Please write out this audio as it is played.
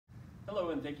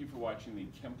Hello and thank you for watching the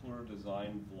Kempler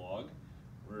Design Vlog.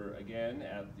 We're again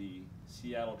at the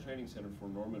Seattle Training Center for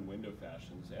Norman Window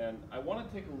Fashions, and I want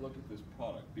to take a look at this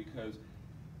product because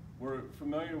we're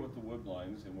familiar with the wood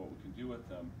blinds and what we can do with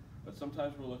them, but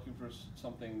sometimes we're looking for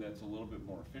something that's a little bit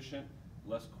more efficient,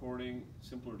 less cording,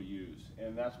 simpler to use,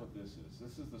 and that's what this is.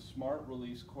 This is the smart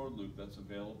release cord loop that's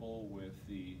available with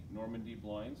the Normandy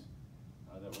blinds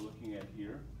that we're looking at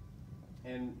here.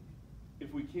 And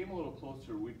if we came a little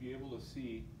closer, we'd be able to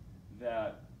see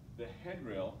that the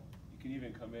headrail, you can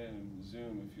even come in and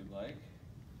zoom if you'd like.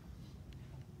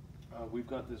 We've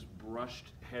got this brushed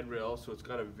headrail, so it's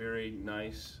got a very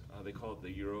nice, they call it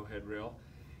the Euro headrail.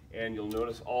 And you'll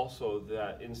notice also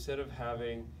that instead of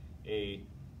having a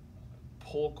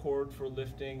pull cord for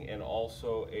lifting and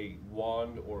also a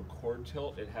wand or cord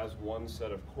tilt, it has one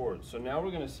set of cords. So now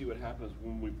we're going to see what happens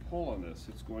when we pull on this.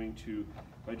 It's going to,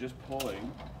 by just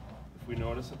pulling, if we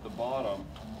notice at the bottom,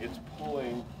 it's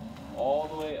pulling all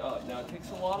the way up. Now it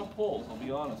takes a lot of pulls, I'll be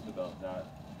honest about that,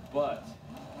 but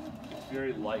it's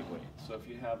very lightweight. So if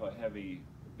you have a heavy,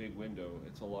 big window,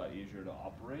 it's a lot easier to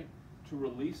operate. To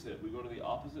release it, we go to the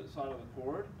opposite side of the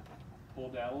cord, pull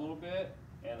down a little bit,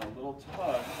 and a little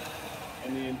tug,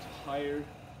 and the entire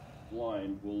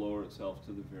blind will lower itself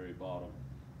to the very bottom.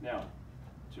 Now,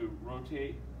 to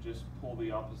rotate, just pull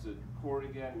the opposite cord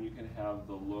again, and you can have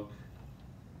the look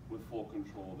with full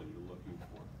control that you're looking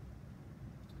for.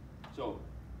 So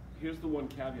here's the one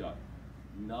caveat,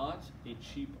 not a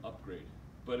cheap upgrade,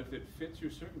 but if it fits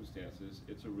your circumstances,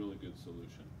 it's a really good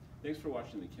solution. Thanks for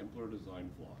watching the Kempler Design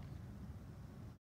Vlog.